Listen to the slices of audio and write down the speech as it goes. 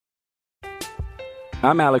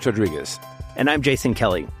I'm Alex Rodriguez. And I'm Jason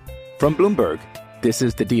Kelly. From Bloomberg, this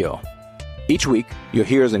is The Deal. Each week, you'll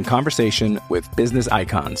hear us in conversation with business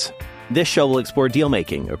icons. This show will explore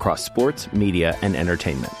deal-making across sports, media, and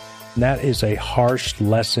entertainment. That is a harsh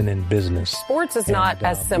lesson in business. Sports is not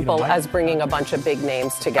as simple as bringing a bunch of big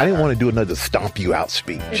names together. I didn't want to do another stomp you out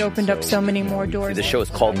speech. It opened up so many more doors. The show is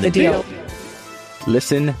called The Deal.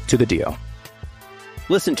 Listen to The Deal.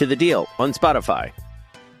 Listen to The Deal on Spotify.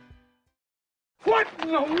 What in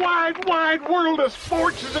the wide, wide world of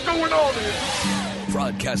sports is going on here?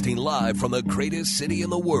 Broadcasting live from the greatest city in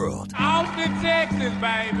the world. Austin, Texas,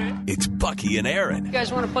 baby. It's Bucky and Erin. You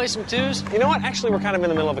guys want to play some twos? You know what? Actually, we're kind of in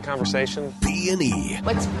the middle of a conversation. B&E.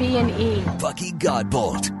 What's B&E? Bucky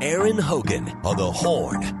Godbolt, Erin Hogan on the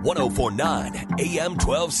Horn, 104.9 AM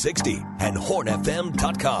 1260 and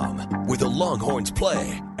hornfm.com, where the Longhorns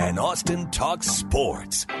play and Austin talks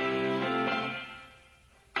sports.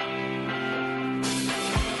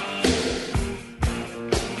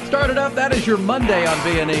 Started up, that is your Monday on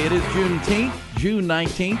B&E. It is Juneteenth, June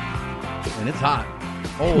 19th, and it's hot.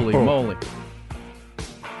 Holy moly.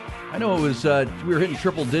 I know it was, we were hitting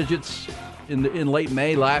triple digits in late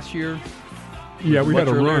May last year. Yeah, we had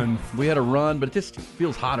a run. We had a run, but it just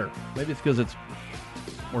feels hotter. Maybe it's because it's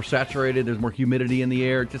more saturated, there's more humidity in the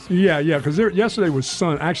air. Yeah, because yesterday was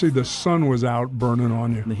sun. Actually, the sun was out burning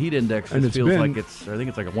on you. And the heat index and feels like I think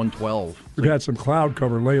it's like a 112. We've had some cloud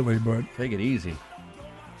cover lately, but... Take it easy.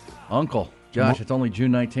 Uncle, Josh, it's only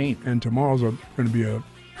June 19th. And tomorrow's going to be a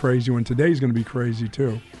crazy one. Today's going to be crazy,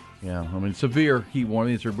 too. Yeah, I mean, severe heat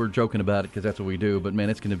warning. We're joking about it because that's what we do. But, man,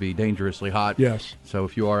 it's going to be dangerously hot. Yes. So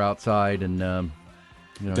if you are outside and,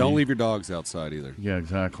 don't leave your dogs outside either. Yeah,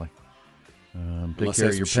 exactly. Take care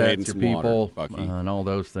of your pets, your people, and all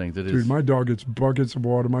those things. Dude, my dog gets buckets of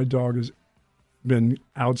water. My dog has been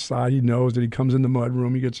outside. He knows that he comes in the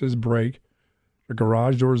mudroom. He gets his break. The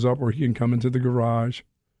garage door's up where he can come into the garage.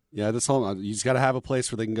 Yeah, that's all. You just got to have a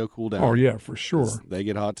place where they can go cool down. Oh, yeah, for sure. They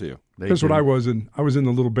get hot, too. That's what I was in. I was in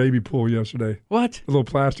the little baby pool yesterday. What? The little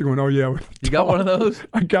plastic one. Oh, yeah. You got one of those?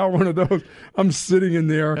 I got one of those. I'm sitting in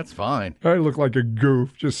there. That's fine. I look like a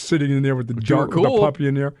goof just sitting in there with the puppy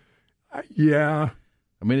in there. Yeah.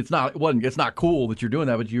 I mean, it's not cool that you're doing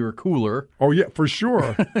that, but you're cooler. Oh yeah, for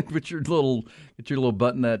sure. Get your little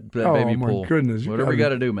butt in that baby pool. Oh my goodness! Whatever you got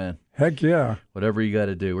to do, man. Heck yeah. Whatever you got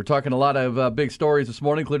to do. We're talking a lot of big stories this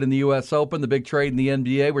morning, including the U.S. Open, the big trade in the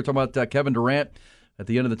NBA. We're talking about Kevin Durant at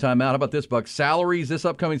the end of the timeout. How about this, Buck? Salaries this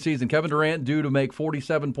upcoming season: Kevin Durant due to make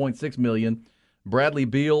 $47.6 million, Bradley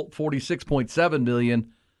Beal $46.7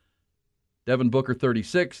 million. Devin Booker,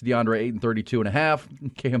 36, DeAndre Ayton,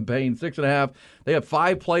 32.5, Cam Payne, 6.5. They have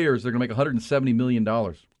 5 players that are going to make $170 million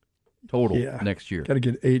total next year. Got to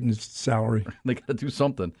get Ayton's salary. They got to do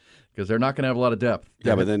something because they're not going to have a lot of depth.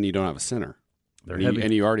 Yeah, but then you don't have a center.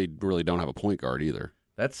 And you already really don't have a point guard either.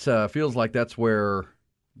 That's feels like that's where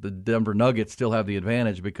the Denver Nuggets still have the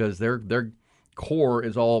advantage because their core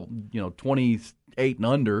is all 28 and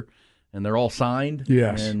under, and they're all signed.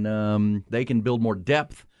 Yes. And they can build more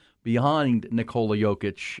depth behind Nikola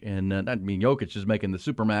Jokic, and Jokic is making the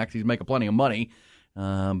supermax. He's making plenty of money,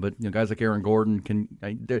 but guys like Aaron Gordon can.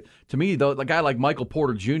 To me, though, a guy like Michael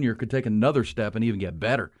Porter Jr. could take another step and even get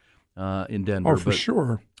better in Denver. Oh, for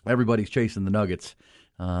sure. Everybody's chasing the Nuggets,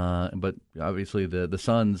 but obviously the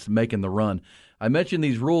Suns making the run. I mentioned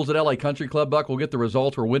these rules at LA Country Club, Buck. We'll get the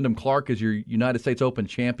results where Wyndham Clark is your United States Open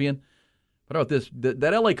champion. But how about this?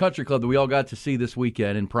 That LA Country Club that we all got to see this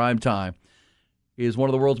weekend in prime time is one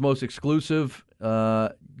of the world's most exclusive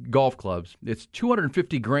golf clubs. It's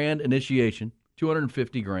 $250,000 initiation,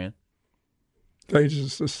 $250,000. They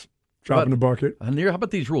just drop in the bucket. And how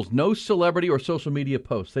about these rules? No celebrity or social media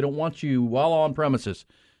posts. They don't want you, while on premises,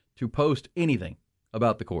 to post anything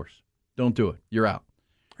about the course. Don't do it. You're out.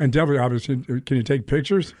 And definitely, obviously, can you take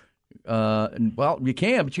pictures? Well, you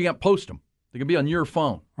can, but you can't post them. They can be on your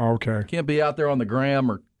phone. Okay. You can't be out there on the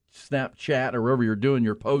gram or Snapchat or wherever you're doing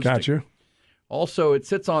your posting. Gotcha. Also, it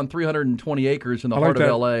sits on 320 acres in the heart of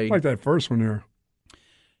L.A. I like that first one there.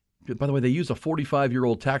 By the way, they use a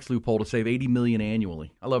 45-year-old tax loophole to save $80 million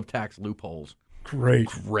annually. I love tax loopholes. Great.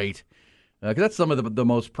 Because that's some of the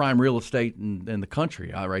most prime real estate in the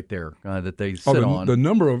country right there that they sit on. The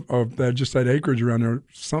number of that, just that acreage around there,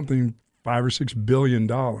 something $5 or $6 billion.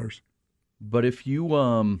 But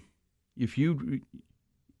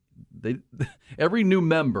every new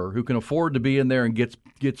member who can afford to be in there and gets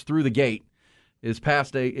through the gate is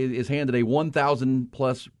handed a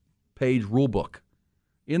 1,000-plus page rule book.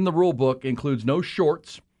 In the rule book includes no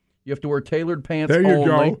shorts. You have to wear tailored pants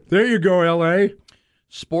only. There you go, L.A.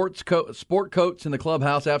 Sport coats in the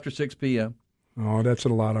clubhouse after 6 p.m. Oh, that's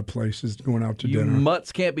at a lot of places going out to You dinner.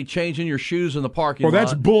 mutts can't be changing your shoes in the parking lot. Well,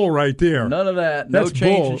 that's bull right there. None of that. That's no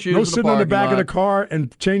changing bull. shoes No in the sitting on the parking back lot. of the car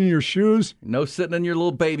and changing your shoes. No sitting in your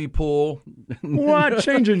little baby pool. What?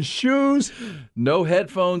 Changing shoes? No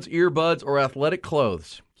headphones, earbuds, or athletic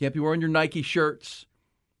clothes. Can't be wearing your Nike shirts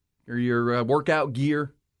or your workout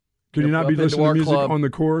gear. Can you not be listening to music on the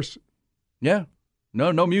course? Yeah.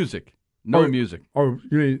 No music. No music. Oh,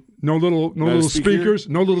 you mean no little speakers?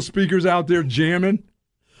 No little speakers out there jamming?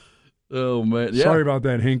 Oh, man. Yeah. Sorry about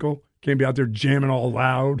that, Hinkle. Can't be out there jamming all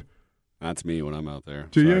loud. That's me when I'm out there.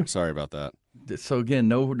 You? Sorry about that. So, again,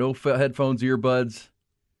 no headphones, earbuds,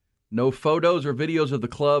 no photos or videos of the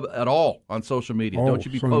club at all on social media. Don't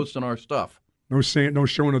you be posting our stuff. No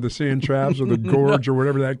showing of the sand traps or the gorge or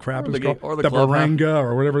whatever that crap is called. Or the baranga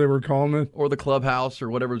or whatever they were calling it. Or the clubhouse or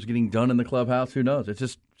whatever was getting done in the clubhouse. Who knows? It's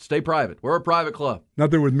just stay private. We're a private club.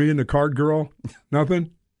 Nothing with me and the card girl?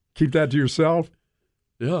 Nothing? Keep that to yourself?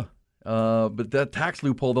 Yeah. But that tax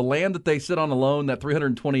loophole, the land that they sit on alone, that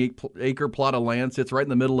 328-acre plot of land sits right in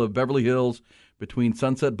the middle of Beverly Hills between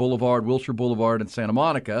Sunset Boulevard, Wilshire Boulevard, and Santa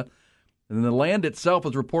Monica. And the land itself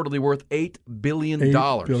is reportedly worth $8 billion.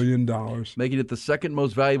 $8 billion. Making it the second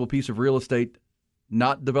most valuable piece of real estate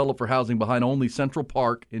not developed for housing behind only Central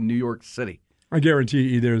Park in New York City. I guarantee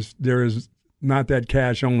you there is not that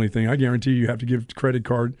cash-only thing. I guarantee you have to give the credit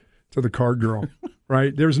card to the card girl,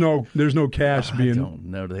 right? There's no cash being. I don't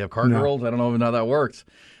know. Do they have card girls? I don't know even how that works.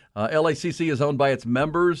 LACC is owned by its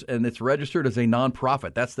members, and it's registered as a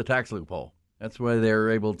nonprofit. That's the tax loophole. That's why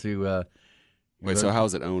they're able to. Wait, so how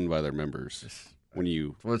is it owned by their members? When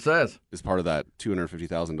you what it says is part of that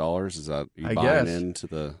 $250,000? Is that you buying into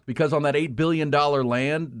the? Because on that $8 billion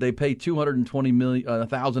land, they pay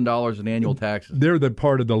 $220,000 in annual taxes. They're the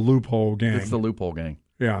part of the loophole gang. It's the loophole gang.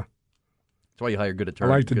 Yeah. That's why you hire good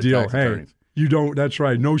attorneys. I like the deal. Hey, attorneys. You don't. That's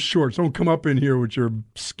right. No shorts. Don't come up in here with your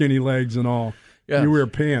skinny legs and all. Yes. You wear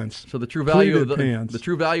pants. So the true value of pants. the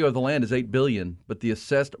true value of the land is $8 billion, but the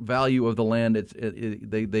assessed value of the land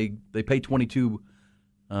they pay $22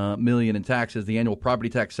 million in taxes. The annual property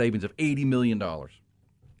tax savings of $80 million.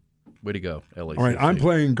 Way to go, LACC. All right, I'm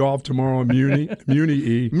playing golf tomorrow in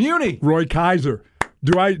Muni. Muni. Roy Kaiser.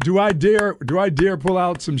 Do I dare pull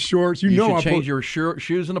out some shorts? You should change your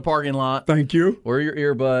shoes in the parking lot. Thank you. Or your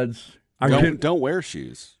earbuds. Don't wear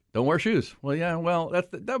shoes. Don't wear shoes. Well, yeah. Well,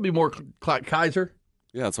 that would be more Kaiser.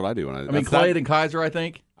 Yeah, that's what I do. Clade and Kaiser, I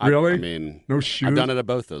think. Really? I mean, no shoes. I've done it at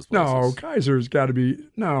both those places. No, Kaiser's got to be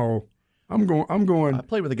no. I'm going. I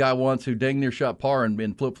played with a guy once who dang near shot par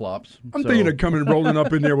in flip flops. I'm thinking of coming rolling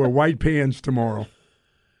up in there with white pants tomorrow.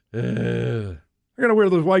 I got to wear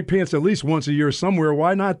those white pants at least once a year somewhere.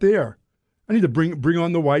 Why not there? I need to bring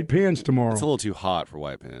on the white pants tomorrow. It's a little too hot for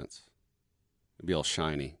white pants. It'd be all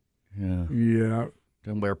shiny. Yeah. Yeah.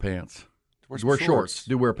 Don't wear pants. Wear shorts.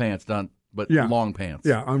 Do wear pants, but long pants.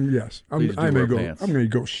 Yeah. I'm going to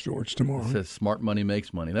go shorts tomorrow. It says smart money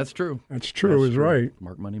makes money. That's true. That's true. Is right.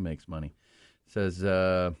 Smart money makes money. It says.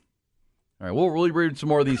 All right, we'll really read some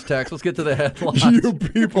more of these texts. Let's get to the headlines. You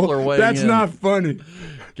people are weighing in. Not funny.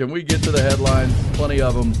 Can we get to the headlines? Plenty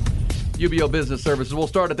of them. UBO Business Services. We'll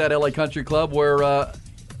start at that LA Country Club where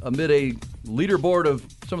amid a leaderboard of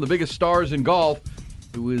some of the biggest stars in golf,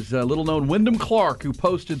 who is little-known Wyndham Clark, who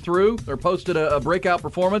posted a breakout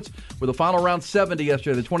performance with a final round 70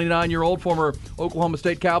 yesterday. The 29-year-old former Oklahoma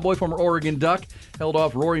State Cowboy, former Oregon Duck, held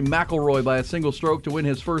off Rory McIlroy by a single stroke to win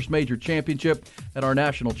his first major championship at our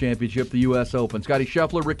national championship, the U.S. Open. Scotty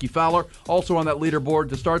Scheffler, Ricky Fowler, also on that leaderboard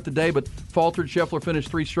to start the day, but faltered. Scheffler finished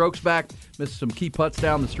 3 strokes back, missed some key putts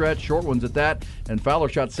down the stretch, short ones at that, and Fowler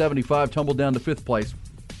shot 75, tumbled down to 5th place.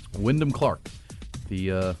 Wyndham Clark,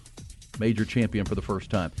 the major champion for the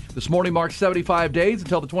first time. This morning marks 75 days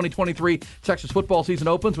until the 2023 Texas football season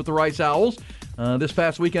opens with the Rice Owls. This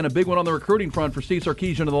past weekend, a big one on the recruiting front for Steve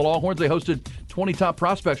Sarkisian and the Longhorns. They hosted 20 top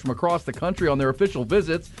prospects from across the country on their official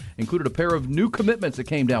visits, included a pair of new commitments that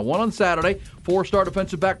came down. One on Saturday, 4-star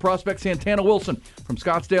defensive back prospect Santana Wilson from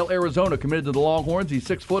Scottsdale, Arizona, committed to the Longhorns. He's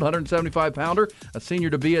 6 foot, 175-pounder, a senior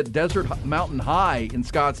to be at Desert Mountain High in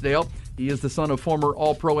Scottsdale. He is the son of former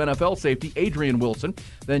All-Pro NFL safety Adrian Wilson.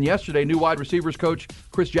 Then yesterday, new wide receivers coach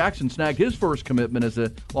Chris Jackson snagged his first commitment as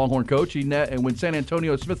a Longhorn coach. And when San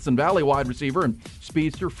Antonio Smithson Valley wide receiver and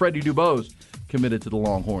speedster Freddie Dubose committed to the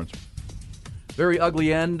Longhorns. Very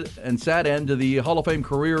ugly end and sad end to the Hall of Fame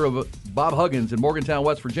career of Bob Huggins in Morgantown,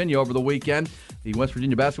 West Virginia over the weekend. The West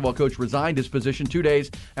Virginia basketball coach resigned his position 2 days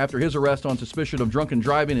after his arrest on suspicion of drunken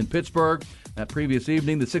driving in Pittsburgh. That previous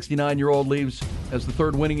evening, the 69-year-old leaves as the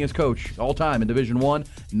third winningest coach all time in Division I,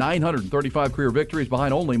 935 career victories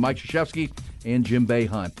behind only Mike Krzyzewski and Jim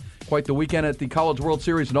Boeheim. Quite the weekend at the College World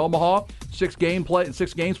Series in Omaha. 6 games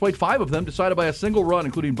played, 5 of them decided by a single run,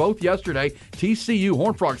 including both yesterday. TCU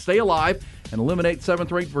Horned Frogs stay alive and eliminate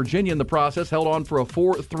 7th-ranked Virginia in the process, held on for a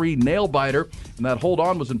 4-3 nail-biter. And that hold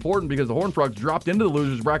on was important because the Horned Frogs dropped into the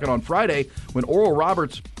losers bracket on Friday when Oral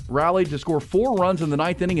Roberts rallied to score 4 runs in the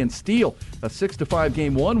 9th inning and steal a 6-5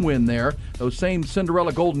 Game 1 win there. Those same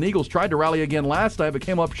Cinderella Golden Eagles tried to rally again last night but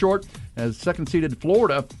came up short as second-seeded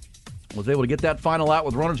Florida was able to get that final out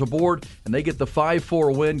with runners aboard, and they get the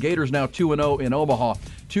 5-4 win. Gators now 2-0 in Omaha.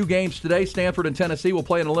 2 games today. Stanford and Tennessee will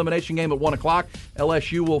play an elimination game at 1 o'clock.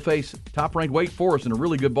 LSU will face top-ranked Wake Forest in a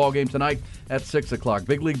really good ball game tonight at 6 o'clock.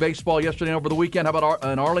 Big League Baseball yesterday and over the weekend. How about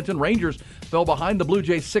in Arlington? Rangers fell behind the Blue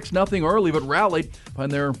Jays 6-0 early, but rallied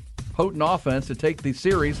behind their potent offense to take the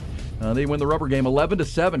series. They win the rubber game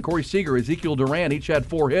 11-7. Corey Seager, Ezekiel Duran each had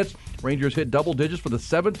 4 hits. Rangers hit double digits for the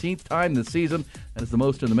 17th time this season, and it's the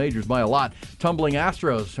most in the majors by a lot. Tumbling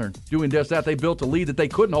Astros are doing just that. They built a lead that they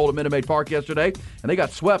couldn't hold at Minute Maid Park yesterday, and they got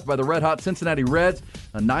swept by the red-hot Cincinnati Reds.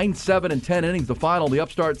 9-7 in 10 innings. The final, the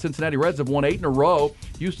upstart Cincinnati Reds have won 8 in a row.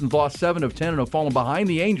 Houston's lost 7 of 10 and have fallen behind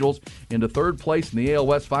the Angels into 3rd place in the AL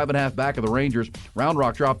West, 5.5 back of the Rangers. Round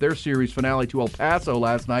Rock dropped their series finale to El Paso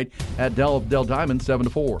last night at Del Diamond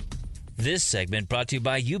 7-4. This segment brought to you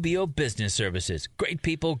by UBO Business Services. Great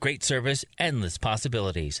people, great service, endless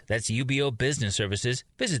possibilities. That's UBO Business Services.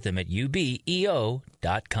 Visit them at ubeo.com.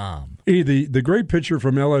 The great pitcher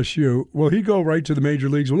from LSU, will he go right to the major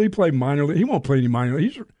leagues? Will he play minor league? He won't play any minor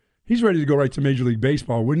league. He's ready to go right to Major League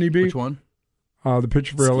Baseball, wouldn't he be? Which one? The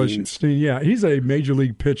pitcher for LSU. Steen, yeah, he's a major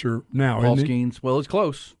league pitcher now, Paul isn't he? Skeens. Well, he's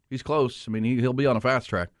close. He's close. I mean, he'll be on a fast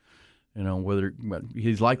track. You know, whether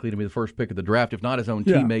he's likely to be the first pick of the draft. If not, his own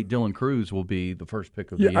teammate Dylan Cruz will be the first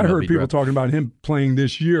pick of the MLB I heard people draft. talking about him playing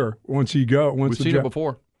this year once We've seen it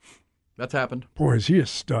before. That's happened. Boy, is he a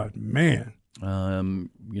stud, man.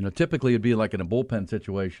 Typically it'd be like in a bullpen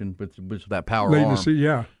situation, but with that power Late arm. to see,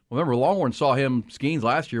 yeah. Remember, Longhorn saw him Skeens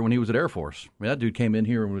last year when he was at Air Force. I mean, that dude came in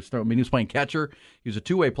here and he was playing catcher. He was a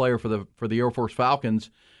 2-way player for the Air Force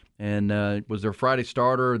Falcons, and was their Friday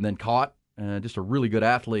starter, and then caught. Just a really good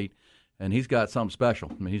athlete. And he's got something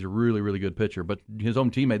special. I mean, he's a really, really good pitcher. But his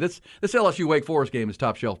own teammate, this LSU Wake Forest game is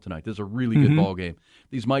top shelf tonight. This is a really good ball game.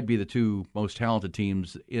 These might be the 2 most talented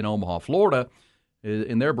teams in Omaha. Florida,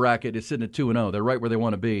 in their bracket, is sitting at 2-0. They're right where they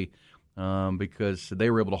want to be because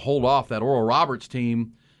they were able to hold off that Oral Roberts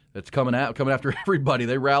team that's coming after everybody.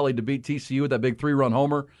 They rallied to beat TCU with that big 3-run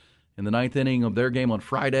homer in the 9th inning of their game on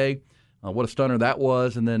Friday. What a stunner that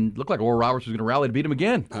was, and then looked like Oral Roberts was going to rally to beat him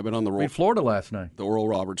again. I've been on the beat Florida last night. The Oral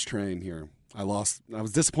Roberts train here. I was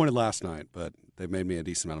disappointed last night, but they've made me a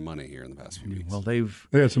decent amount of money here in the past few weeks. Well, they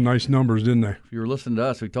had some nice numbers, didn't they? If you were listening to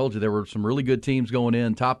us, we told you there were some really good teams going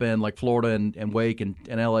in, top end like Florida and Wake and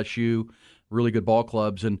LSU, really good ball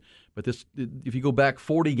clubs. But if you go back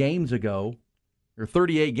 40 games ago, or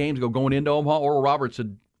 38 games ago going into Omaha, Oral Roberts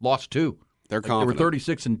had lost 2. They're confident. They were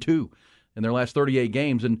 36-2 in their last 38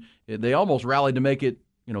 games, and they almost rallied to make it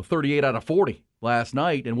 38 out of 40 last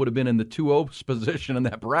night and would have been in the 2-0 position in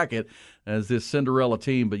that bracket as this Cinderella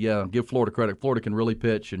team. But, yeah, give Florida credit. Florida can really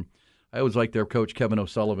pitch, and I always like their coach, Kevin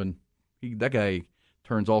O'Sullivan. That guy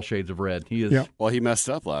turns all shades of red. He is. Yeah. Well, he messed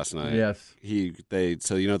up last night. Yes.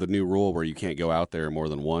 So the new rule where you can't go out there more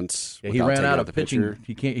than once. Yeah, he ran out of pitching.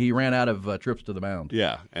 He ran out of trips to the mound.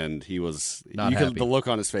 Yeah, and he was not happy. The look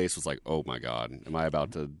on his face was like, "Oh my God, am I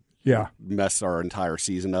about to mess our entire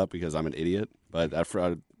season up because I'm an idiot?" But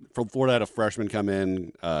Florida had a freshman come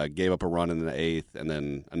in, gave up a run in the 8th, and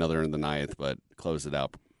then another in the 9th, but closed it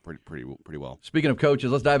out pretty well. Speaking of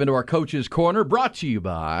coaches, let's dive into our Coaches Corner, brought to you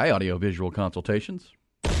by Audiovisual Consultations.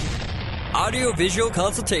 Audiovisual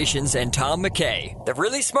Consultations and Tom McKay, the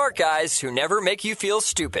really smart guys who never make you feel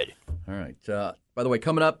stupid. All right. By the way,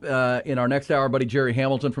 coming up in our next hour, buddy Jerry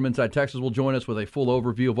Hamilton from Inside Texas will join us with a full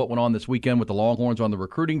overview of what went on this weekend with the Longhorns on the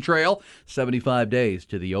recruiting trail. 75 days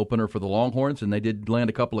to the opener for the Longhorns, and they did land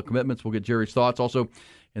a couple of commitments. We'll get Jerry's thoughts. Also,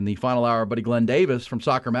 in the final hour, buddy Glenn Davis from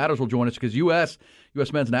Soccer Matters will join us because U.S.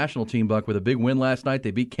 men's national team, Buck, with a big win last night.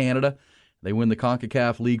 They beat Canada. They win the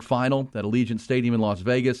CONCACAF League final at Allegiant Stadium in Las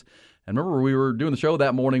Vegas. And remember, we were doing the show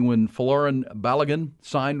that morning when Folarin Balogun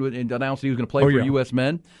signed and announced he was going to play for U.S.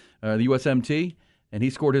 men, the USMT. And he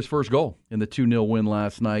scored his first goal in the 2-0 win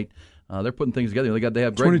last night. They're putting things together. They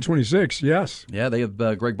have 2026, yes. Yeah, they have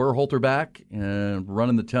Greg Berhalter back and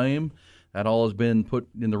running the team. That all has been put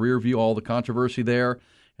in the rear view, all the controversy there.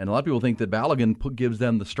 And a lot of people think that Balogun gives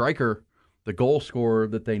them the striker, the goal scorer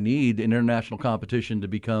that they need in international competition to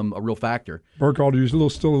become a real factor. Burkhalter, you're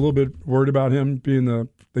still a little bit worried about him being the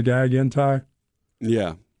guy again, Ty?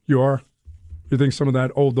 Yeah. You are? You think some of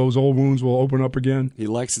those old wounds will open up again? He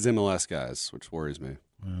likes his MLS guys, which worries me.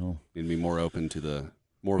 Well, he'd be more open to the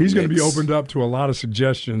more. He's going to be opened up to a lot of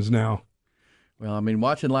suggestions now. Well, I mean,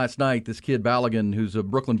 watching last night, this kid Balogun, who's a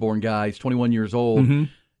Brooklyn-born guy, he's 21 years old. Mm-hmm.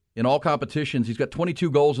 In all competitions, he's got 22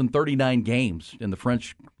 goals in 39 games in the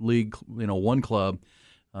French League, one club.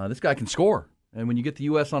 This guy can score. And when you get the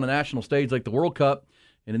U.S. on a national stage like the World Cup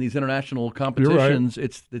and in these international competitions,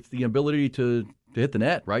 it's the ability to hit the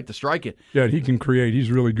net, right, to strike it. Yeah, he can create.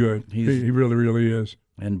 He's really good. He really, really is.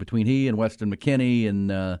 And between he and Weston McKennie and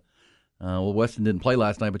Weston didn't play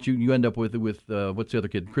last night, but you end up with what's the other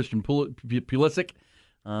kid, Christian Pulisic.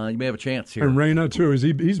 You may have a chance here. And Reyna, too.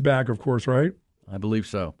 He's back, of course, right? I believe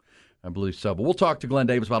so. But we'll talk to Glenn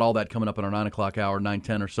Davis about all that coming up in our 9 o'clock hour,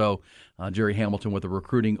 9:10 or so. Jerry Hamilton with a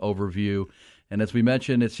recruiting overview. And as we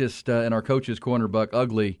mentioned, it's just in our coach's corner, Buck,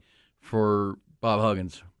 ugly for Bob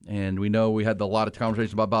Huggins. And we know we had a lot of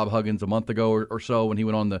conversations about Bob Huggins a month ago or so when he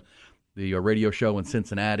went on the radio show in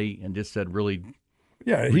Cincinnati and just said really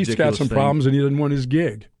he's got some problems and he didn't want his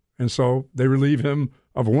gig. And so they relieve him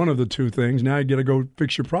of one of the two things. Now you got to go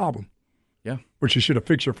fix your problem. Yeah. Which you should have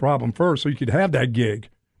fixed your problem first so you could have that gig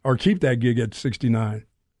or keep that gig at 69.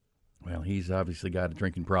 Well, he's obviously got a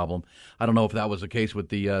drinking problem. I don't know if that was the case with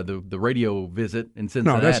the radio visit in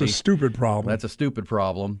Cincinnati. No, that's a stupid problem. That's a stupid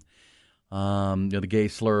problem. The gay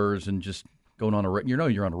slurs and just going on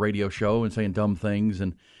you're on a radio show and saying dumb things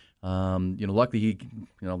and luckily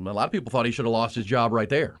a lot of people thought he should have lost his job right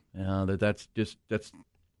there. That's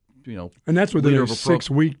and that's within 6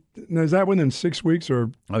 weeks. Is that within 6 weeks or?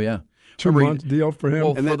 Oh yeah. 2 months deal for him.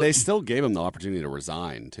 Well, and they still gave him the opportunity to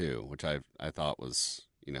resign too, which I thought was,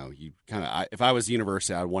 you kind of. If I was the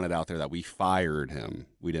university, I'd want it out there that we fired him.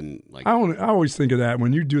 We didn't like. I always think of that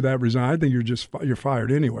when you do that resign. I think you're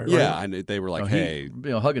fired anyway. Right? Yeah, and they were like, hey,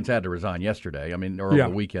 Huggins had to resign yesterday. I mean, or over the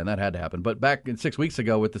weekend that had to happen. But back 6 weeks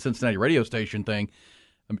ago with the Cincinnati radio station thing,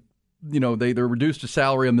 they're reduced to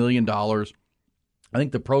salary $1 million. I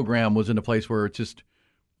think the program was in a place where it's just.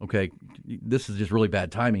 Okay, this is just really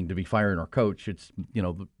bad timing to be firing our coach. It's,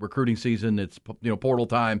 the recruiting season. It's, portal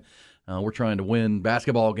time. We're trying to win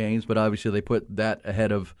basketball games, but obviously they put that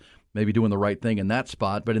ahead of maybe doing the right thing in that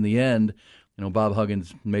spot. But in the end, Bob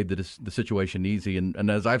Huggins made the situation easy. And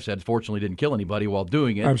as I've said, fortunately didn't kill anybody while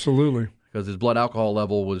doing it. Absolutely. Because his blood alcohol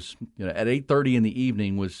level was, at 8:30 in the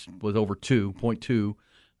evening was over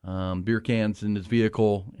 2.2. Beer cans in his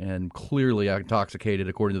vehicle and clearly intoxicated,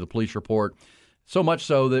 according to the police report. So much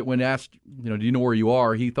so that when asked, do you know where you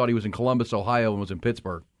are, he thought he was in Columbus, Ohio, and was in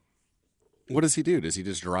Pittsburgh. What does he do? Does he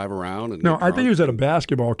just drive around? No, I think he was at a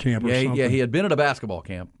basketball camp or something. Yeah, he had been at a basketball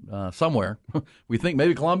camp somewhere. We think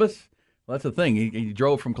maybe Columbus. Well, that's the thing. He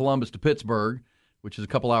drove from Columbus to Pittsburgh, which is a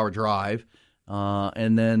couple-hour drive,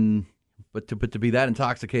 and then, but to be that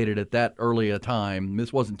intoxicated at that early a time,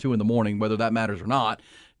 this wasn't 2 a.m, whether that matters or not.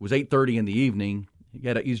 It was 8:30 in the evening.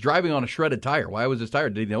 He's driving on a shredded tire. Why was his tire?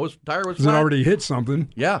 Did he know his tire was flat? It already hit something.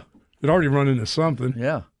 Yeah. It already run into something.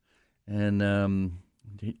 Yeah. And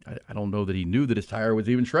I don't know that he knew that his tire was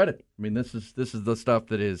even shredded. I mean, this is the stuff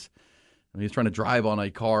that is. He's trying to drive a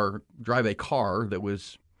car that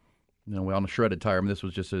was, on a shredded tire. I mean, this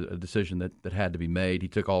was just a decision that had to be made. He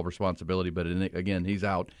took all responsibility, but again, he's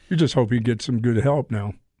out. You just hope he gets some good help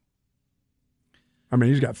now. I mean,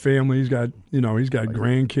 he's got family. He's got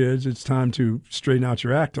grandkids. It's time to straighten out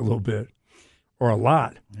your act a little bit, or a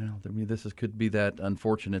lot. Yeah, I mean, could be that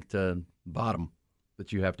unfortunate bottom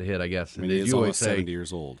that you have to hit, I guess. I mean, he's almost 70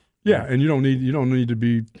 years old. Yeah, and you don't need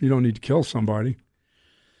to kill somebody.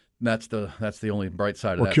 That's the only bright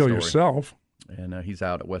side of that story. Or kill yourself. And he's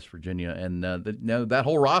out at West Virginia, and now that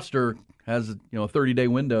whole roster has a 30-day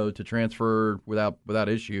window to transfer without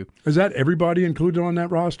issue. Is that everybody included on that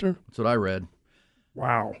roster? That's what I read.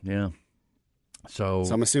 Wow. Yeah. So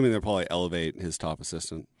I'm assuming they'll probably elevate his top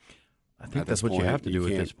assistant. I think that's what you have to do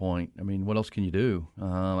at this point. I mean, what else can you do?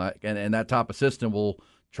 And that top assistant will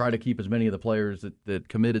try to keep as many of the players that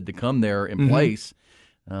committed to come there in place.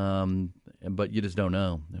 But you just don't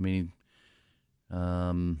know. I mean,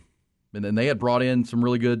 and then they had brought in some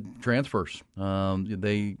really good transfers.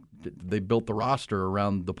 They built the roster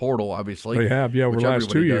around the portal, obviously. They have, over the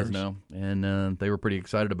last 2 years now. And they were pretty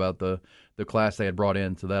excited about the class they had brought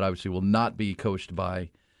in. So that obviously will not be coached by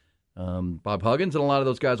Bob Huggins, and a lot of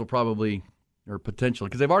those guys will probably, or potentially,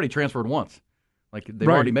 because they've already transferred once. Like they've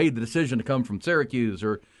already made the decision to come from Syracuse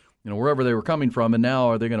or wherever they were coming from, and now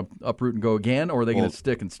are they going to uproot and go again, or are they going to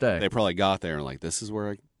stick and stay? They probably got there and like, this is where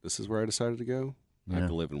I decided to go. I have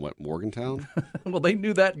to live in Morgantown? Well, they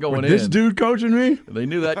knew that going in. This dude coaching me? They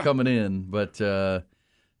knew that coming in, but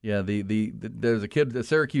Yeah, there's a kid, the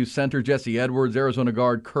Syracuse center, Jesse Edwards, Arizona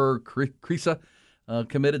guard Kerr Kriisa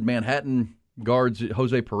committed, Manhattan guards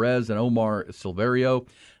Jose Perez and Omar Silverio,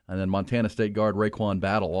 and then Montana State guard Raekwon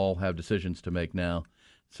Battle all have decisions to make now.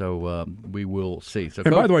 So we will see. So,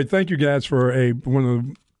 and by the way, thank you guys for one of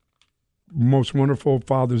the most wonderful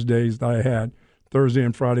Father's Days that I had, Thursday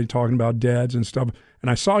and Friday, talking about dads and stuff. And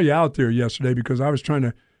I saw you out there yesterday because I was trying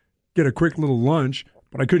to get a quick little lunch,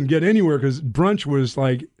 but I couldn't get anywhere because brunch was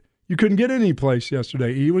like, you couldn't get any place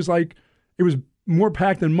yesterday. It was more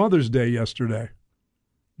packed than Mother's Day yesterday.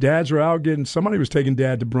 Dads were out somebody was taking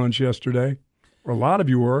Dad to brunch yesterday, or a lot of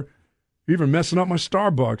you were. Even messing up my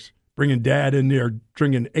Starbucks, bringing Dad in there,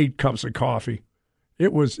 drinking 8 cups of coffee.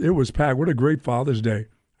 It was packed. What a great Father's Day.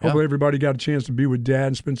 Hopefully everybody got a chance to be with Dad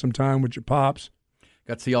and spend some time with your pops.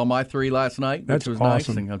 Got to see all my 3 last night, which was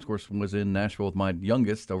awesome. Nice. And, of course, was in Nashville with my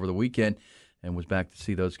youngest over the weekend and was back to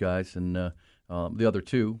see those guys and the other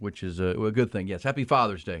 2, which is a good thing. Yes, happy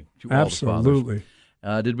Father's Day to all the fathers. Absolutely.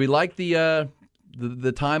 Did we like the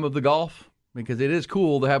time of the golf? Because it is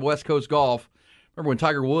cool to have West Coast golf. Remember when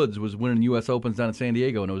Tiger Woods was winning U.S. Opens down in San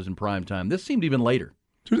Diego and it was in prime time? This seemed even later.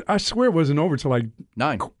 Dude, I swear it wasn't over till like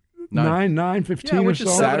 9:15 or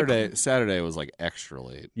so. Saturday was like extra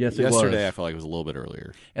late. Yes, it was. Yesterday I felt like it was a little bit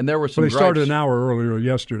earlier. And there were some. They gripes. started an hour earlier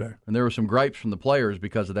yesterday. And there were some gripes from the players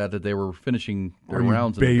because of that they were finishing their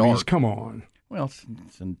rounds babies, in the dark. Come on. Well,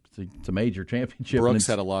 it's a major championship. Brooks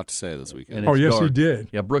had a lot to say this weekend. Oh, yes, dark. he did.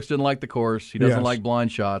 Yeah, Brooks didn't like the course. He doesn't like blind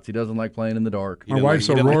shots. He doesn't like playing in the dark. My wife's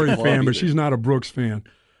a Rory fan, but she's not a Brooks fan.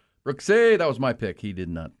 Brooksy, that was my pick. He did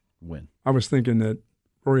not win. I was thinking that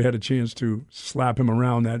Rory had a chance to slap him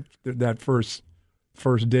around that first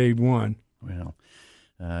day one. Well,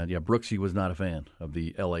 Brooksy was not a fan of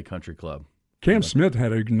the L.A. Country Club. Cam Smith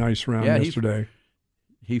had a nice round yesterday.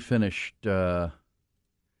 He finished.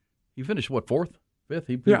 He finished what, 4th, 5th?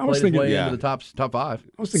 He I was played thinking, his way into the top 5.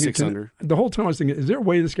 I was thinking 6 under. The whole time I was thinking, is there a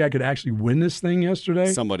way this guy could actually win this thing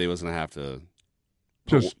yesterday? Somebody was going to have to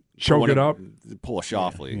just choke it up, pull a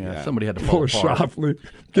Schauffele. Yeah, somebody had to pull a Schauffele.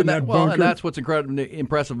 Get in that bunker. And that's what's incredibly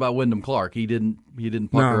impressive about Wyndham Clark. He didn't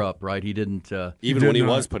pucker up, right? He didn't. Even when he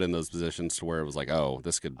was put in those positions to where it was like, oh,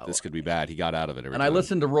 this could be bad. He got out of it. I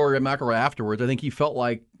listened to Rory McIlroy afterwards. I think he felt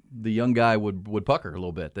like the young guy would pucker a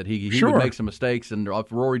little bit, that he would make some mistakes, and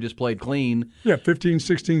Rory just played clean. Yeah, 15,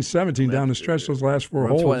 16, 17 down the stretch those last 4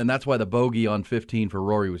 holes. And that's why the bogey on 15 for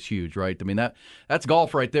Rory was huge, right? I mean, that's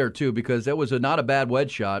golf right there, too, because that was not a bad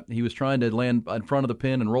wedge shot. He was trying to land in front of the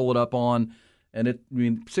pin and roll it up on, and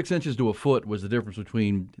 6 inches to a foot was the difference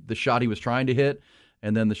between the shot he was trying to hit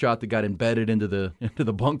and then the shot that got embedded into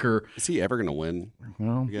the bunker. Is he ever going to win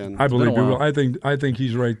again? I believe he will. I think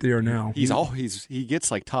he's right there now. He gets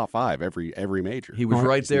like top 5 every major. He was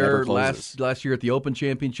right there last year at the Open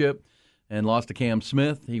Championship and lost to Cam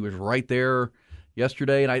Smith. He was right there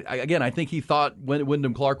yesterday, and I think he thought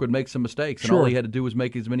Wyndham Clark would make some mistakes, and all he had to do was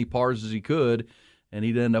make as many pars as he could. And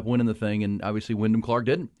he'd end up winning the thing, and obviously Wyndham Clark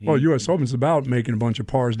didn't. U.S. Open's about making a bunch of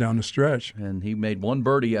pars down the stretch. And he made 1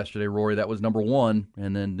 birdie yesterday, Rory. That was number 1,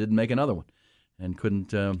 and then didn't make another one. And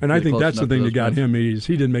couldn't. And I think that's the thing that got him. Is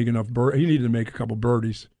he didn't make enough he needed to make a couple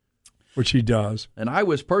birdies, which he does. And I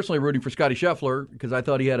was personally rooting for Scotty Scheffler because I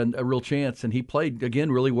thought he had a real chance, and he played, again,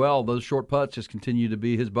 really well. Those short putts just continue to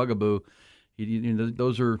be his bugaboo.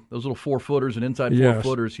 Those little 4-footers and inside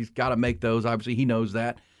 4-footers. He's got to make those. Obviously, he knows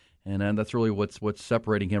that. And that's really what's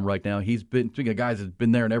separating him right now. He's been, speaking of guys that's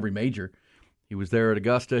been there in every major. He was there at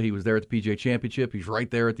Augusta. He was there at the PGA Championship. He's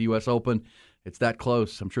right there at the U.S. Open. It's that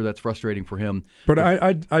close. I'm sure that's frustrating for him. But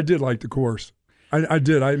I did like the course. I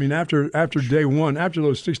did. I mean, after day one, after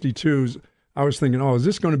those 62s, I was thinking, are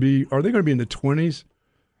they going to be in the 20s?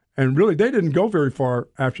 And really, they didn't go very far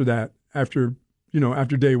after that. After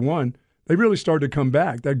day one. They really started to come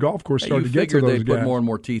back. That golf course started to get to those guys. They put more and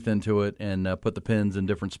more teeth into it and put the pins in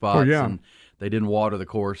different spots. Oh, yeah. And they didn't water the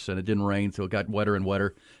course, and it didn't rain, so it got wetter and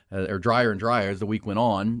wetter, or drier and drier as the week went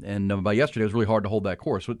on. And by yesterday, it was really hard to hold that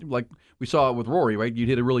course. Like we saw with Rory, right? You'd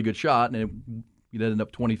hit a really good shot, and you'd end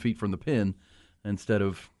up 20 feet from the pin instead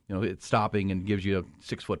of it stopping and gives you a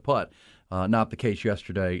 6-foot putt. Not the case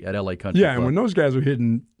yesterday at LA Country Club. And when those guys were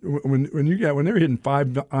hitting, when they were hitting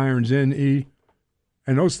 5 irons in,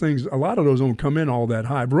 and those things, a lot of those don't come in all that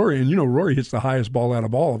high. Rory hits the highest ball out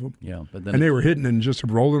of all of them. Yeah, but then and they were hitting and just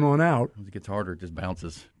rolling on out. As it gets harder, it just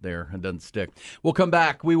bounces there and doesn't stick. We'll come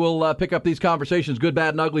back. We will pick up these conversations, good,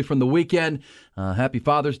 bad, and ugly from the weekend. Happy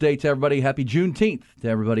Father's Day to everybody. Happy Juneteenth to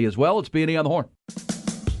everybody as well. It's B&E on the Horn.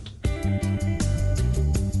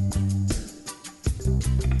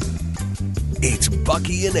 It's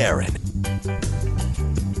Bucky and Erin.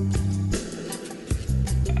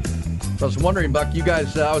 So I was wondering, Buck, you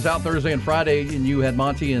guys, I was out Thursday and Friday, and you had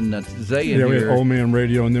Monty and Zay in here. Yeah, we had Old Man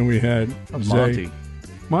Radio, and then we had Zay. Monty.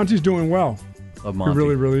 Monty's doing well. Love Monty. He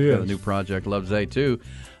really, really is. Got a new project. Love Zay, too.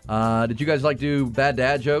 Did you guys do bad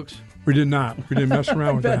dad jokes? We did not. We didn't mess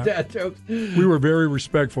around with bad that. dad jokes. We were very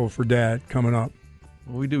respectful for Dad coming up.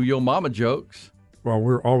 Well, we do Yo Mama jokes. Well,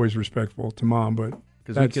 we're always respectful to Mom, but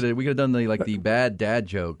because we could have done the bad dad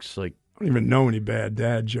jokes. Like, I don't even know any bad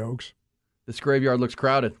dad jokes. This graveyard looks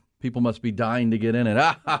crowded. People must be dying to get in it.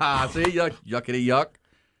 Ah, ha, ha. See, yuckity yuck.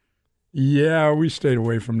 Yeah, we stayed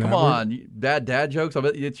away from that. Come on, bad dad jokes. I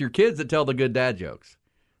mean, it's your kids that tell the good dad jokes.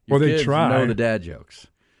 Your they kids try. know the dad jokes.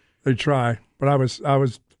 They try, but I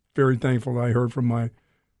was very thankful that I heard from my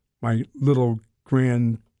little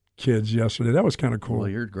grandkids yesterday. That was kind of cool. Well,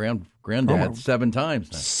 your granddad 7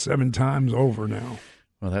 times now. 7 times over now.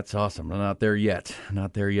 Well, that's awesome. I'm not there yet.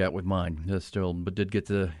 Not there yet with mine. But did get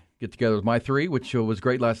together with my 3, which was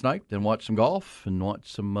great last night. Then watch some golf and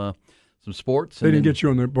watch some sports. They didn't get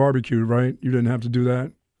you on the barbecue, right? You didn't have to do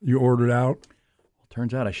that. You ordered out. Well,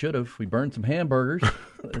 turns out I should have. We burned some hamburgers.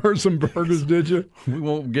 Burned some burgers, did you? We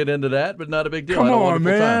won't get into that, but not a big deal. Come on,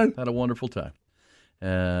 man. Had a wonderful time.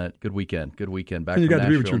 Good weekend. Good weekend. Back and you from got to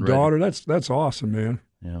be with Nashville your daughter. That's awesome, man.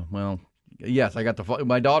 Yeah. Well, yes, I got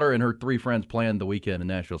my daughter and her 3 friends planned the weekend in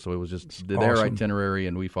Nashville, so it was just their itinerary,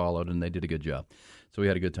 and we followed, and they did a good job. So we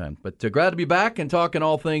had a good time. But glad to be back and talking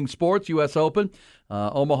all things sports, U.S. Open,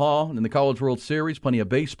 Omaha, and the College World Series, plenty of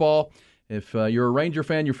baseball. If you're a Ranger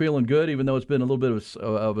fan, you're feeling good, even though it's been a little bit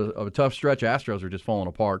of a tough stretch. Astros are just falling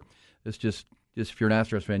apart. It's just if you're an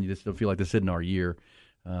Astros fan, you just don't feel like this isn't our year.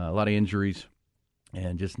 A lot of injuries,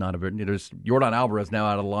 and just not a very. There's Yordan Alvarez now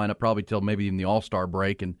out of the lineup, probably till maybe even the All-Star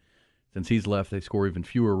break, and since he's left, they score even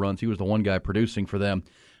fewer runs. He was the one guy producing for them.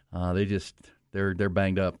 They're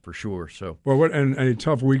banged up for sure. So and a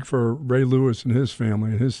tough week for Ray Lewis and his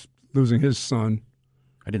family, and losing his son.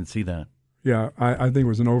 I didn't see that. Yeah, I think it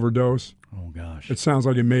was an overdose. Oh, gosh. It sounds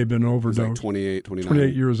like it may have been an overdose. He was like 28, 29.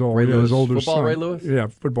 28 years old. Ray Lewis, his older football son. Ray Lewis? Yeah,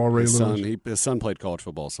 football Ray his Lewis. His son played college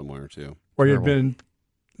football somewhere, too. Well, he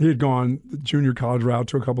had gone the junior college route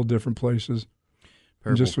to a couple different places.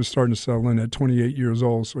 And just was starting to settle in at 28 years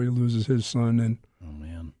old, so he loses his son. And oh,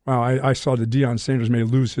 man. Wow, I saw that Deion Sanders may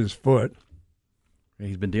lose his foot.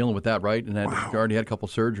 He's been dealing with that, right? And he already had a couple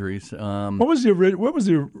surgeries. What was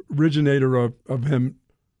the originator of him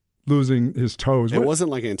losing his toes? It wasn't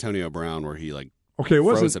like Antonio Brown where he it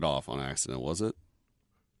froze it off on accident, was it?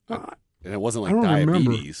 And it wasn't like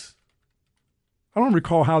diabetes. I don't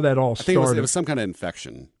recall how that all started. I think it was some kind of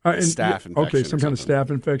infection, staph infection. Okay, some kind of staph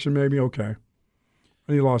infection, maybe. Okay,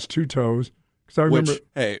 and he lost 2 toes. Because I remember.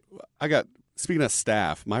 Speaking of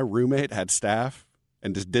staph, my roommate had staph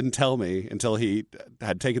and just didn't tell me until he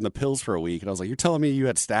had taken the pills for a week. And I was like, "You're telling me you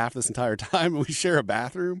had staph this entire time, and we share a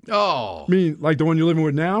bathroom?" Oh, I mean, like the one you're living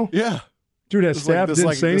with now? Yeah, dude has staph.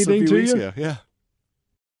 Didn't say anything to you? Ago. Yeah.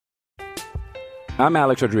 I'm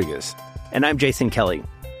Alex Rodriguez. And I'm Jason Kelly.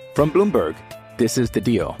 From Bloomberg, this is The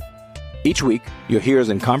Deal. Each week, you'll hear us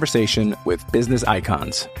in conversation with business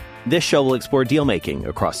icons. This show will explore deal-making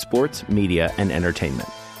across sports, media, and entertainment.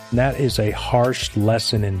 That is a harsh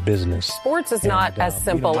lesson in business. Sports is not as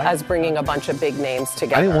simple as bringing a bunch of big names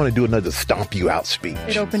together. I didn't want to do another stomp you out speech.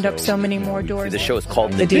 It opened up so many more doors. The show is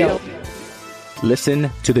called The Deal.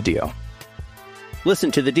 Listen to The Deal.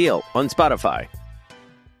 Listen to The Deal on Spotify.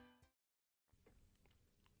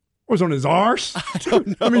 Was on his arse? I don't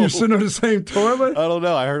know. I mean, you're sitting on the same toilet? I don't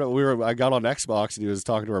know. I heard I got on Xbox and he was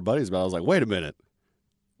talking to our buddies about it. I was like, wait a minute.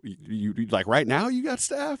 You like right now you got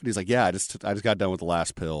staph? And he's like, yeah, I just got done with the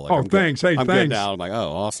last pill. Like, thanks. I'm thanks. good now. I'm like,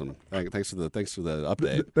 oh, awesome. Thanks for the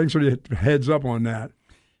update. Thanks for the heads up on that.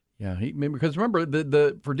 Yeah, because remember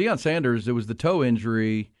for Deion Sanders, it was the toe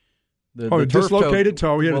injury. The dislocated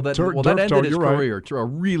toe. He had that ended his career. Right. A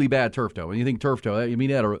really bad turf toe. When you think turf toe, I mean,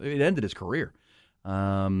 it ended his career.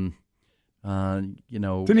 Then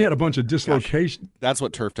he had a bunch of dislocation. That's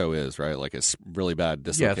what turf toe is, right? Like a really bad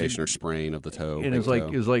dislocation or sprain of the toe. And it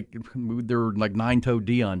was like there were like 9-toe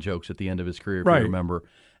Deion jokes at the end of his career, if you remember.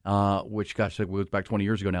 Which gosh, it was back 20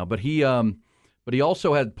 years ago now. But he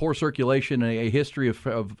also had poor circulation and a history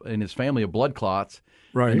of in his family of blood clots.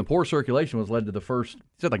 Right. And the poor circulation was led to the first.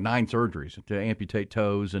 He said like 9 surgeries to amputate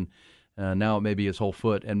toes, and now it may be his whole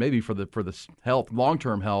foot, and maybe for the health,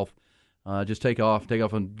 long-term health. Just take off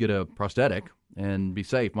and get a prosthetic and be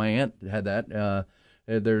safe. My aunt had that.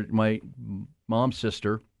 My mom's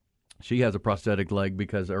sister, she has a prosthetic leg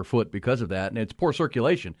foot because of that, and it's poor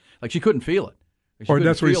circulation. Like she couldn't feel it.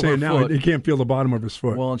 That's what he's saying now. He can't feel the bottom of his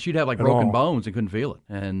foot. Well, and she'd have like broken bones and couldn't feel it,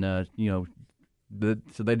 and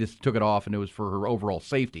so they just took it off, and it was for her overall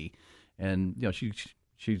safety. And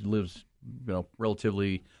she lives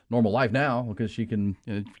relatively normal life now because she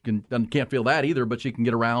can't feel that either, but she can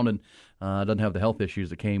get around and doesn't have the health issues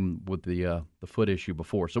that came with the foot issue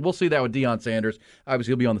before. So we'll see that with Deion Sanders.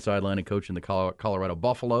 Obviously, he'll be on the sideline and coaching the Colorado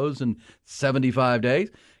Buffaloes in 75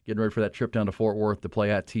 days, getting ready for that trip down to Fort Worth to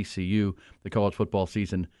play at TCU. The college football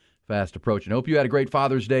season fast approaching. Hope you had a great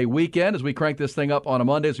Father's Day weekend as we crank this thing up on a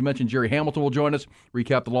Monday. As we mentioned, Jerry Hamilton will join us,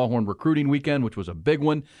 recap the Longhorn recruiting weekend, which was a big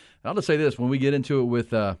one. And I'll just say this, when we get into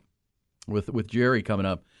it with Jerry coming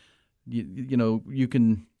up, you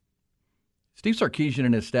can – Steve Sarkisian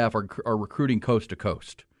and his staff are recruiting coast to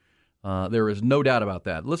coast. There is no doubt about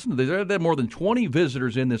that. Listen, they had more than 20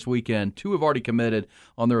 visitors in this weekend. 2 have already committed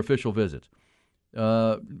on their official visits.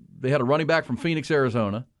 They had a running back from Phoenix,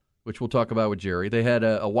 Arizona, which we'll talk about with Jerry. They had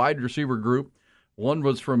a wide receiver group. One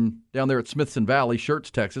was from down there at Smithson Valley,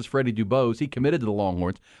 Schertz, Texas, Freddie Dubose. He committed to the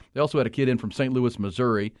Longhorns. They also had a kid in from St. Louis,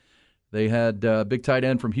 Missouri. They had big tight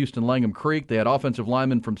end from Houston Langham Creek. They had offensive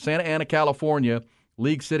linemen from Santa Ana, California,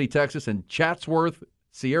 League City, Texas, and Chatsworth,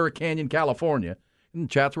 Sierra Canyon, California. Isn't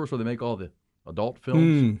Chatsworth where they make all the adult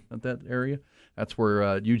films at that area? That's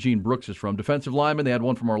where Eugene Brooks is from. Defensive linemen, they had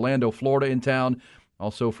one from Orlando, Florida in town,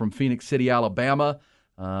 also from Phoenix City, Alabama.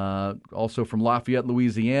 Also from Lafayette,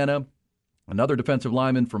 Louisiana. Another defensive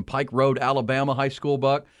lineman from Pike Road, Alabama, high school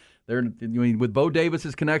buck. With Bo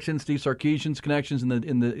Davis's connections, Steve Sarkisian's connections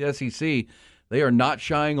in the SEC, they are not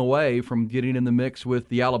shying away from getting in the mix with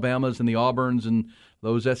the Alabamas and the Auburns and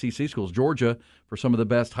those SEC schools. Georgia for some of the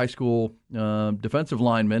best high school defensive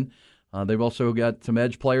linemen. They've also got some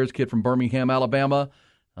edge players, kid from Birmingham, Alabama.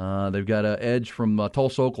 They've got an edge from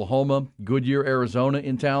Tulsa, Oklahoma, Goodyear, Arizona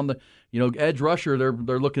in town. Edge rusher,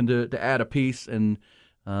 they're looking to add a piece and,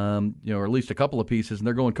 or at least a couple of pieces, and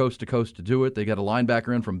they're going coast to coast to do it. They got a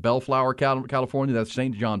linebacker in from Bellflower, California. That's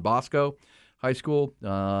St. John Bosco High School.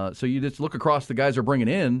 So you just look across the guys they're bringing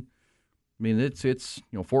in. I mean, it's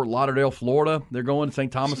Fort Lauderdale, Florida. They're going to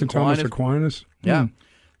St. Thomas Aquinas. Yeah.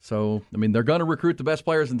 So, I mean, they're going to recruit the best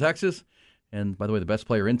players in Texas. And, by the way, the best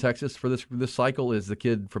player in Texas for this cycle is the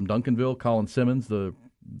kid from Duncanville, Colin Simmons, the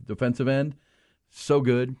defensive end. So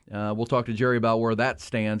good. We'll talk to Jerry about where that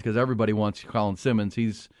stands because everybody wants Colin Simmons.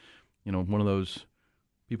 He's, one of those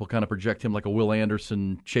people kind of project him like a Will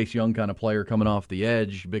Anderson, Chase Young kind of player coming off the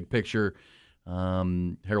edge, big picture,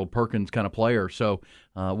 Harold Perkins kind of player. So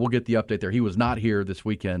we'll get the update there. He was not here this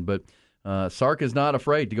weekend, but Sark is not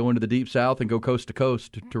afraid to go into the Deep South and go coast to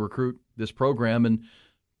coast to recruit this program. And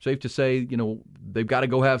safe to say, they've got to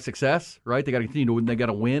go have success, right? They got to continue to win. They got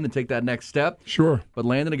to win and take that next step. Sure. But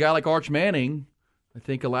landing a guy like Arch Manning, I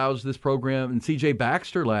think, allows this program, and C.J.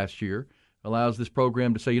 Baxter last year, allows this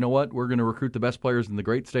program to say, you know what, we're going to recruit the best players in the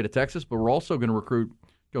great state of Texas, but we're also going to recruit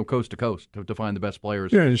coast to coast to find the best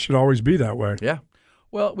players. Yeah, it should always be that way. Yeah.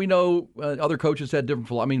 Well, we know other coaches had different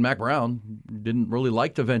 – I mean, Mac Brown didn't really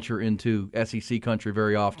like to venture into SEC country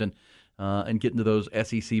very often and get into those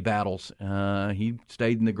SEC battles. He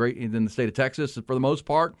stayed in the state of Texas for the most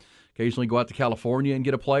part, occasionally go out to California and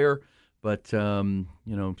get a player. But, Steve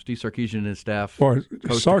Sarkisian and his staff. Well,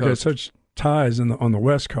 Sark has such ties on the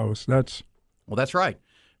West Coast. That's right.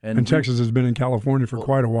 And Texas has been in California for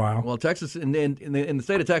quite a while. Well, Texas, in the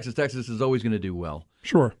state of Texas is always going to do well.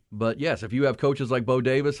 Sure. But, yes, if you have coaches like Bo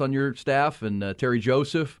Davis on your staff and Terry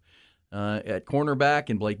Joseph at cornerback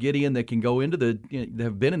and Blake Gideon that can go into that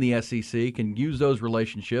have been in the SEC, can use those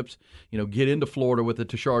relationships, get into Florida with a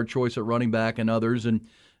Tashard Choice at running back and others and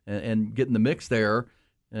get in the mix there.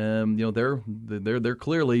 They're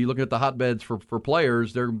clearly, you look at the hotbeds for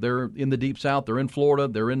players, they're in the Deep South, they're in Florida,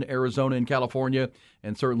 they're in Arizona and California,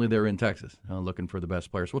 and certainly they're in Texas looking for the best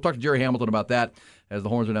players. We'll talk to Jerry Hamilton about that as the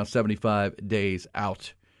Horns are now 75 days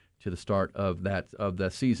out to the start of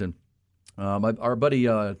that season. Our buddy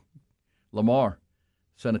Lamar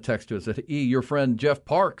sent a text to us that, your friend Jeff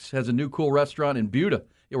Parks has a new cool restaurant in Buda.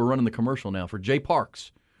 Yeah, we're running the commercial now for Jay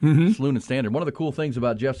Parks. Saloon and Standard. One of the cool things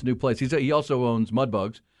about Jeff's new place, he also owns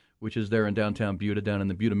Mudbugs, which is there in downtown Buda, down in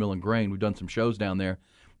the Buda Mill and Grain. We've done some shows down there.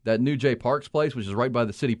 That new Jay Parks place, which is right by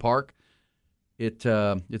the city park, it's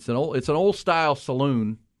an old style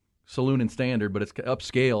saloon and Standard, but it's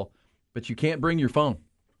upscale. But you can't bring your phone.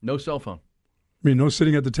 No cell phone. I mean, no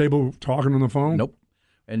sitting at the table talking on the phone? Nope.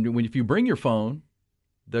 And if you bring your phone,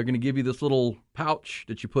 they're going to give you this little pouch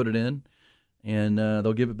that you put it in, and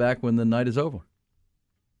they'll give it back when the night is over.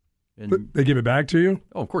 And they give it back to you?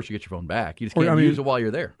 Oh, of course you get your phone back. You just can't use it while you're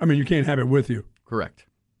there. I mean, you can't have it with you. Correct.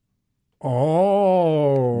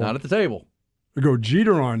 Oh. Not at the table. They go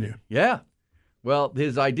Jeter on you. Yeah. Well,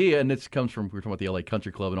 his idea, and this comes from, we're talking about the LA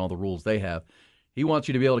Country Club and all the rules they have, he wants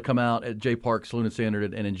you to be able to come out at Jay Park Saloon and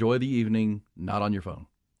Standard and enjoy the evening, not on your phone.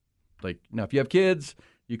 Like, now, if you have kids,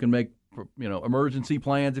 you can make emergency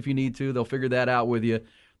plans if you need to. They'll figure that out with you.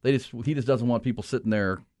 He just doesn't want people sitting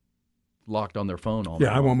there locked on their phone all day.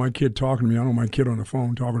 Yeah, I want my kid talking to me. I don't want my kid on the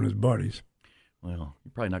phone talking to his buddies. Well,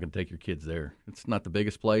 you're probably not going to take your kids there. It's not the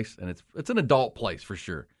biggest place, and it's an adult place for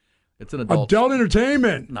sure. It's an adult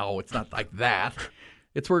entertainment. No, it's not like that.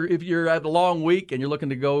 It's where if you're at a long week and you're looking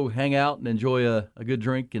to go hang out and enjoy a good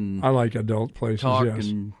drink and I like adult places. talk, yes.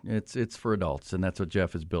 and it's for adults, and that's what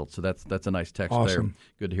Jeff has built. So that's a nice text Awesome.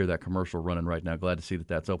 there. Good to hear that commercial running right now. Glad to see that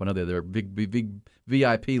that's open. I know they were big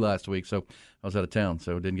VIP last week, so I was out of town,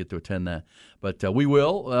 so didn't get to attend that. But we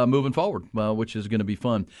will moving forward, which is going to be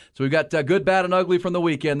fun. So we've got good, bad, and ugly from the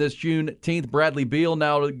weekend this Juneteenth. Bradley Beal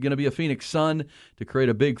now going to be a Phoenix Sun to create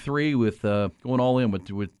a big three with going all in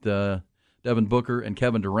with Devin Booker and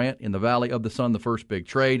Kevin Durant in the Valley of the Sun, the first big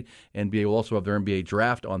trade. NBA will also have their NBA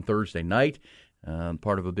draft on Thursday night.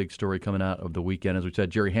 Part of a big story coming out of the weekend. As we said,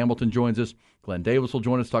 Jerry Hamilton joins us. Glenn Davis will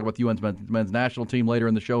join us, talk about the UN's men's national team later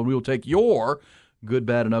in the show. And we will take your good,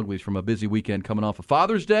 bad, and uglies from a busy weekend coming off of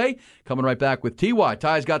Father's Day. Coming right back with T.Y.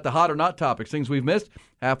 Ty's got the hot or not topics, things we've missed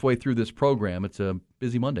halfway through this program. It's a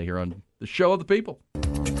busy Monday here on the Show of the People.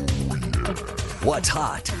 What's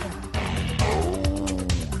hot?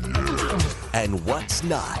 And what's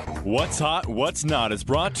not? What's hot, what's not is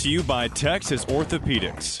brought to you by Texas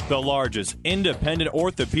Orthopedics, the largest independent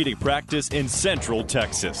orthopedic practice in Central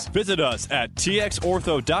Texas. Visit us at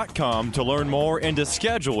txortho.com to learn more and to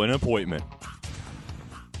schedule an appointment.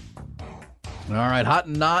 All right, hot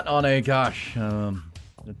and not on a, I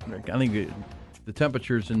think the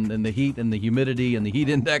temperatures and the heat and the humidity and the heat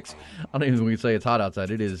index, I don't even think we can say it's hot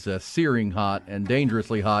outside. It is searing hot and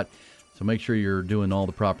dangerously hot. So make sure you're doing all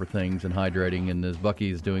the proper things and hydrating. And as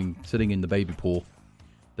Bucky is doing, sitting in the baby pool.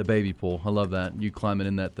 I love that. You climbing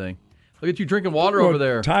in that thing. Look at you drinking water over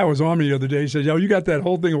there. Ty was on me the other day. He said, "Yo, you got that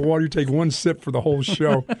whole thing of water. You take one sip for the whole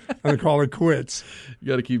show and call it quits." You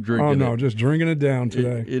got to keep drinking. Oh no, just drinking it down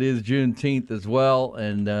today. It is Juneteenth as well,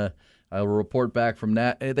 and I will report back from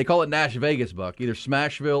they call it Nash Vegas, Buck. Either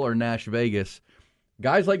Smashville or Nash Vegas.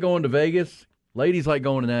 Guys like going to Vegas. Ladies like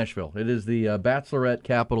going to Nashville. It is the bachelorette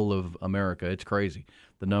capital of America. It's crazy,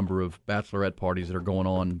 the number of bachelorette parties that are going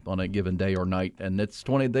on a given day or night. And it's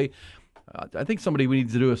 20. I think we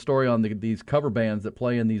need to do a story on these cover bands that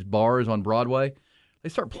play in these bars on Broadway. They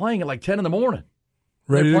start playing at like 10 in the morning.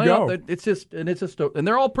 Ready to go. And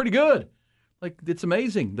they're all pretty good. Like, it's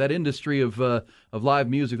amazing, that industry of live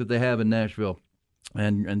music that they have in Nashville,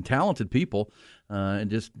 and talented people, and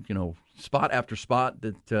just spot after spot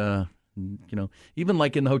that. Even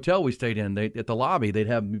like in the hotel we stayed in, at the lobby, they'd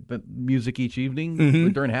have music each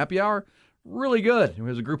evening during happy hour. Really good. There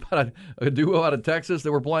was a duo out of Texas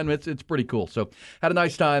that were playing. It's pretty cool. So had a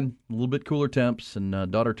nice time. A little bit cooler temps,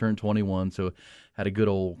 and daughter turned 21, so had a good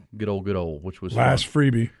old, which was last fun.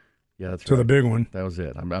 Freebie. Yeah, that's to right. The big one. That was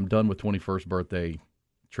it. I'm done with 21st birthday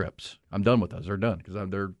trips. I'm done with those. They're done because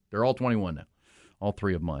they're all 21 now, all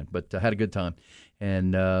three of mine. But had a good time,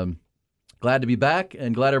 and. Glad to be back,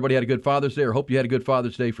 and glad everybody had a good Father's Day, or hope you had a good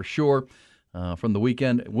Father's Day for sure from the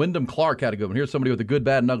weekend. Wyndham Clark had a good one. Here's somebody with a good,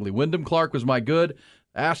 bad, and ugly. Wyndham Clark was my good.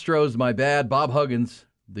 Astros, my bad. Bob Huggins,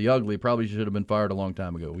 the ugly, probably should have been fired a long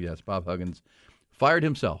time ago. Yes, Bob Huggins fired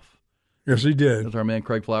himself. Yes, he did. As our man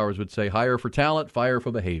Craig Flowers would say, hire for talent, fire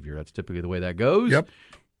for behavior. That's typically the way that goes. Yep.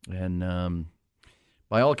 And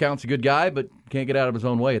by all accounts, a good guy, but can't get out of his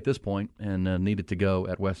own way at this point, and needed to go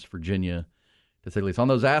at West Virginia. To say the least. On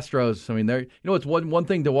those Astros, I mean, it's one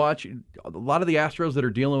thing to watch. A lot of the Astros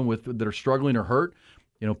that are struggling or hurt,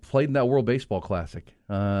 played in that World Baseball Classic.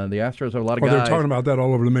 The Astros have a lot of guys. They're talking about that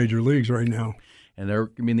all over the major leagues right now. And the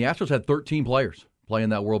Astros had 13 players playing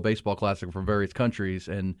that World Baseball Classic from various countries,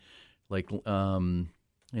 and their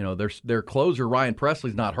closer Ryan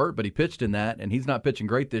Presley's not hurt, but he pitched in that, and he's not pitching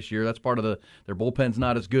great this year. That's part of their bullpen's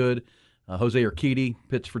not as good. Jose Urquidy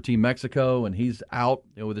pitched for Team Mexico, and he's out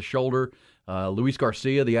with his shoulder. Luis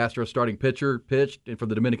Garcia, the Astros starting pitcher, pitched for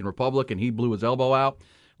the Dominican Republic, and he blew his elbow out.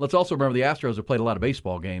 Let's also remember the Astros have played a lot of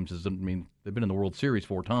baseball games. They've been in the World Series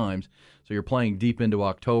 4 times, so you're playing deep into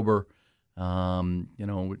October. Even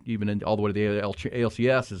all the way to the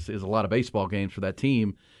ALCS is a lot of baseball games for that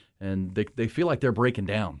team, and they feel like they're breaking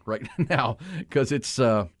down right now because it's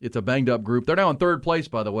a banged up group. They're now in third place,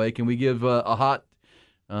 by the way. Can we give on a hot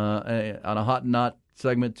and not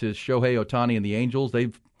segment to Shohei Ohtani and the Angels?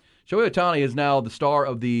 Shohei Ohtani is now the star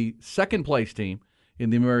of the second-place team in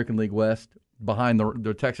the American League West behind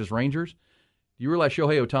the Texas Rangers. Do you realize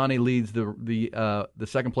Shohei Ohtani leads the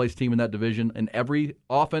second-place team in that division in every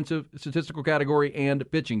offensive statistical category and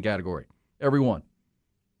pitching category? Every one.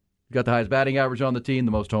 He's got the highest batting average on the team,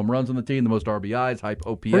 the most home runs on the team, the most RBIs, high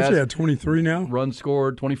OPS. Where's he at, 23 now? Runs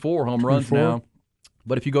scored, 24 home 24? runs now.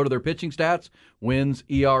 But if you go to their pitching stats, wins,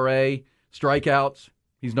 ERA, strikeouts,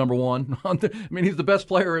 he's number one. He's the best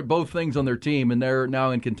player at both things on their team, and they're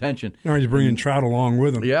now in contention. Now he's bringing Trout along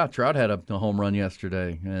with him. Yeah, Trout had a home run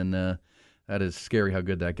yesterday, and that is scary how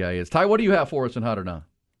good that guy is. Ty, what do you have for us in Hot or Not?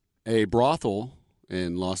 A brothel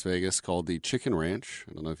in Las Vegas called the Chicken Ranch,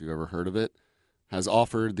 I don't know if you've ever heard of it, has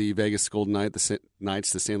offered the Vegas Golden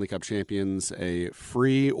Knights, the Stanley Cup champions, a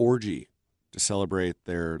free orgy to celebrate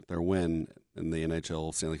their win in the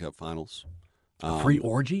NHL Stanley Cup Finals. A free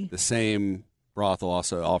orgy? The same brothel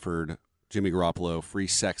also offered Jimmy Garoppolo free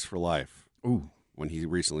sex for life. Ooh. When he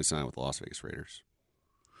recently signed with the Las Vegas Raiders.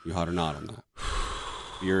 You hot or not on that?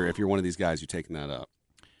 If you're one of these guys, you're taking that up.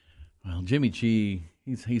 Well, Jimmy G,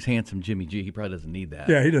 he's handsome Jimmy G. He probably doesn't need that.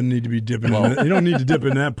 Yeah, he doesn't need to be dipping in that. You don't need to dip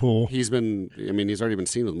in that pool. He's already been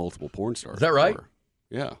seen with multiple porn stars. Is that right?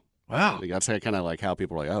 Yeah. Wow. That's kind of like how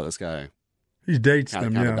people are like, oh, this guy. He dates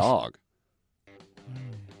them, kind of dog.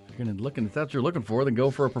 If that's what you're looking for, then go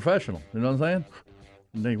for a professional. You know what I'm saying?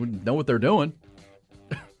 They would know what they're doing.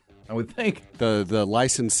 I would think. The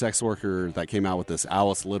licensed sex worker that came out with this,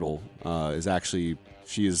 Alice Little, is actually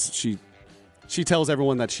she tells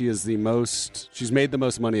everyone that she's made the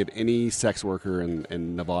most money of any sex worker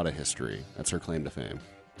in Nevada history. That's her claim to fame.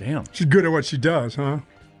 Damn. She's good at what she does, huh?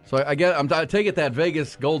 So I take it that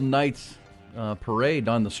Vegas Golden Knights parade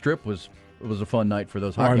on the Strip was a fun night for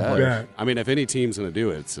those hockey players. I mean, if any team's going to do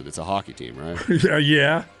it, it's a hockey team, right?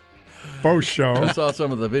 Yeah. Both show. I saw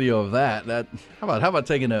some of the video of that. How about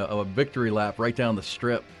taking a victory lap right down the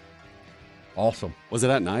Strip? Awesome. Was it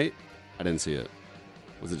at night? I didn't see it.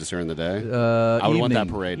 Was it just during the day? I would want that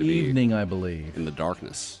parade to be evening, I believe, in the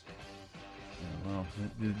darkness. Well,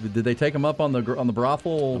 did they take them up on the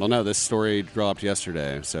brothel? I don't know. This story dropped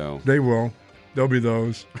yesterday, so they will. There'll be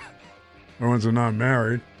those. The ones that are not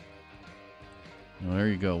married. Well, there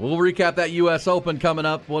you go. We'll recap that U.S. Open coming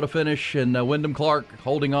up. What a finish. And Wyndham Clark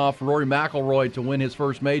holding off Rory McIlroy to win his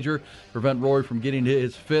first major, prevent Rory from getting to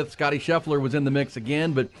his fifth. Scotty Scheffler was in the mix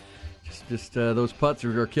again, but just those putts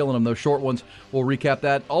are killing him, those short ones. We'll recap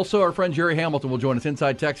that. Also, our friend Jerry Hamilton will join us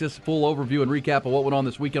inside Texas. Full overview and recap of what went on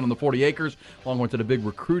this weekend on the 40 acres, along with the big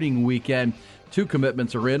recruiting weekend. 2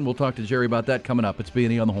 commitments are in. We'll talk to Jerry about that coming up. It's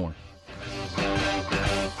B&E on the Horn.